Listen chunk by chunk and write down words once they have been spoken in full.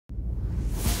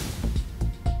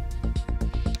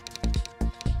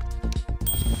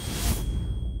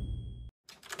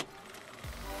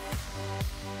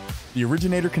The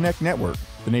Originator Connect Network,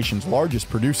 the nation's largest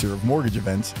producer of mortgage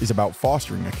events, is about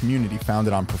fostering a community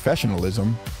founded on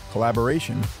professionalism,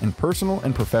 collaboration, and personal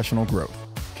and professional growth,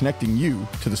 connecting you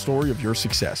to the story of your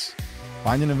success.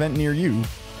 Find an event near you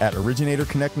at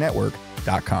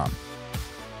originatorconnectnetwork.com.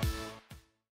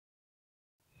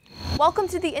 Welcome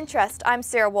to The Interest. I'm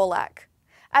Sarah Wolak.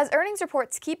 As earnings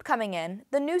reports keep coming in,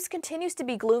 the news continues to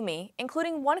be gloomy,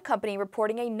 including one company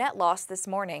reporting a net loss this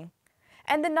morning.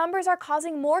 And the numbers are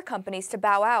causing more companies to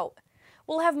bow out.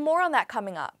 We'll have more on that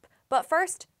coming up, but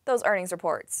first, those earnings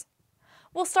reports.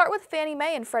 We'll start with Fannie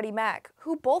Mae and Freddie Mac,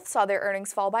 who both saw their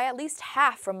earnings fall by at least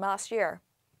half from last year.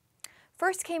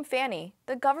 First came Fannie.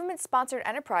 The government-sponsored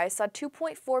enterprise saw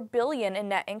 $2.4 billion in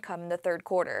net income in the third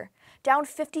quarter, down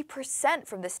 50%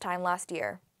 from this time last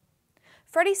year.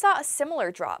 Freddie saw a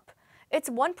similar drop. Its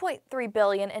 $1.3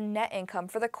 billion in net income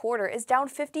for the quarter is down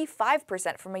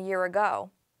 55% from a year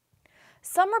ago.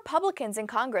 Some Republicans in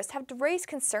Congress have raised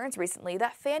concerns recently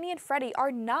that Fannie and Freddie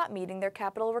are not meeting their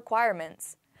capital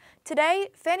requirements. Today,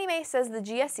 Fannie Mae says the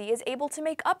GSE is able to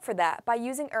make up for that by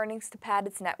using earnings to pad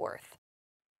its net worth.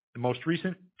 The most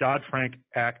recent Dodd-Frank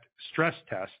Act stress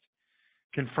test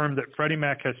confirmed that Freddie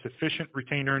Mac has sufficient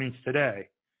retained earnings today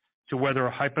to weather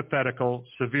a hypothetical,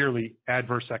 severely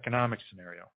adverse economic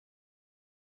scenario.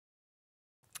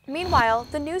 Meanwhile,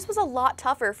 the news was a lot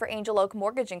tougher for Angel Oak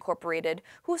Mortgage Incorporated,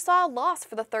 who saw a loss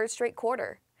for the third straight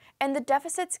quarter, and the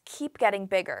deficits keep getting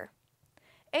bigger.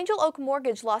 Angel Oak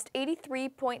Mortgage lost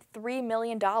 $83.3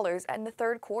 million in the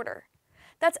third quarter.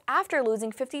 That's after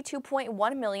losing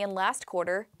 $52.1 million last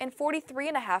quarter and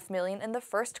 $43.5 million in the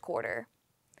first quarter.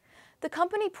 The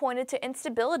company pointed to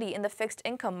instability in the fixed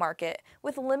income market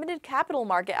with limited capital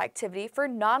market activity for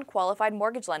non-qualified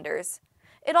mortgage lenders.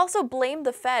 It also blamed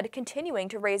the Fed continuing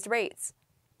to raise rates.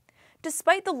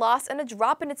 Despite the loss and a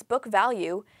drop in its book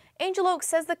value, Angel Oak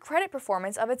says the credit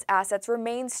performance of its assets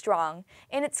remains strong,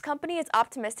 and its company is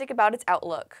optimistic about its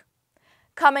outlook.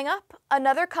 Coming up,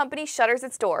 another company shutters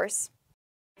its doors.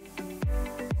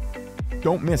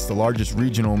 Don't miss the largest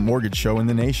regional mortgage show in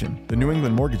the nation. The New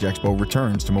England Mortgage Expo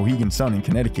returns to Mohegan Sun in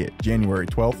Connecticut, January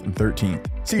 12th and 13th.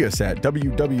 See us at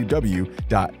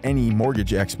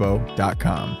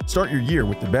www.nemortgageexpo.com. Start your year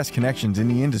with the best connections in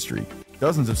the industry.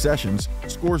 Dozens of sessions,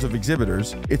 scores of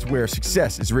exhibitors. It's where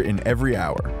success is written every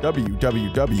hour.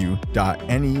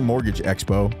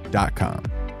 www.nemortgageexpo.com.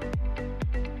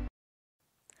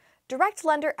 Direct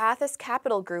lender Athos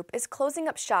Capital Group is closing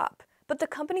up shop, but the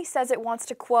company says it wants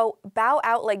to, quote, bow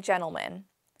out like gentlemen.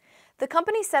 The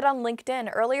company said on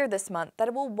LinkedIn earlier this month that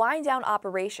it will wind down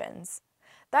operations.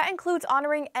 That includes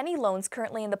honoring any loans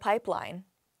currently in the pipeline.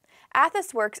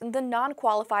 Athos works in the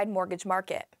non-qualified mortgage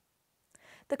market.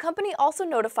 The company also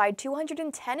notified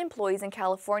 210 employees in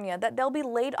California that they'll be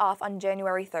laid off on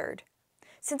January 3rd.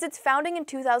 Since its founding in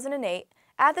 2008,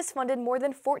 Athos funded more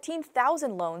than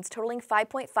 14,000 loans totaling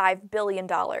 $5.5 billion.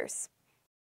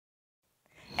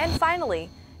 And finally,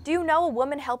 do you know a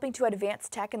woman helping to advance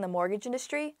tech in the mortgage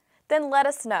industry? Then let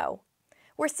us know.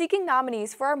 We're seeking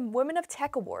nominees for our Women of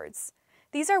Tech Awards.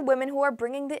 These are women who are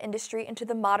bringing the industry into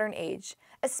the modern age,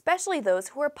 especially those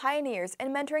who are pioneers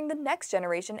in mentoring the next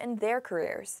generation in their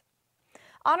careers.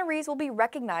 Honorees will be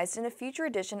recognized in a future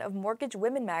edition of Mortgage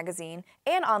Women magazine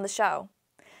and on the show.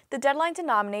 The deadline to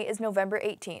nominate is November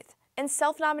 18th, and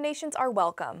self-nominations are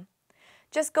welcome.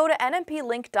 Just go to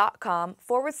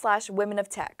nmplink.com/women of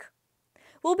tech.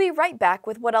 We'll be right back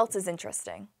with what else is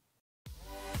interesting.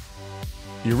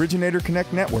 The Originator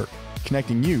Connect Network,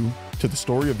 connecting you to the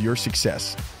story of your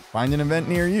success. Find an event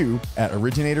near you at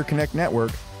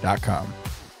originatorconnectnetwork.com.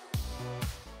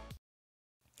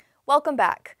 Welcome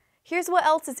back. Here's what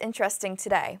else is interesting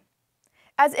today.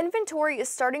 As inventory is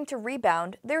starting to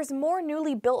rebound, there's more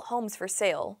newly built homes for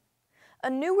sale. A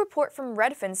new report from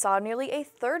Redfin saw nearly a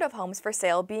third of homes for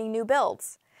sale being new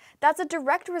builds. That's a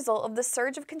direct result of the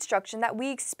surge of construction that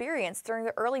we experienced during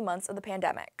the early months of the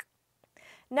pandemic.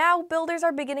 Now, builders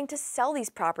are beginning to sell these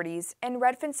properties, and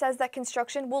Redfin says that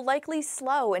construction will likely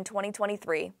slow in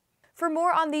 2023. For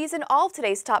more on these and all of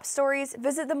today's top stories,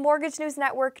 visit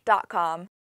themortgagenewsnetwork.com.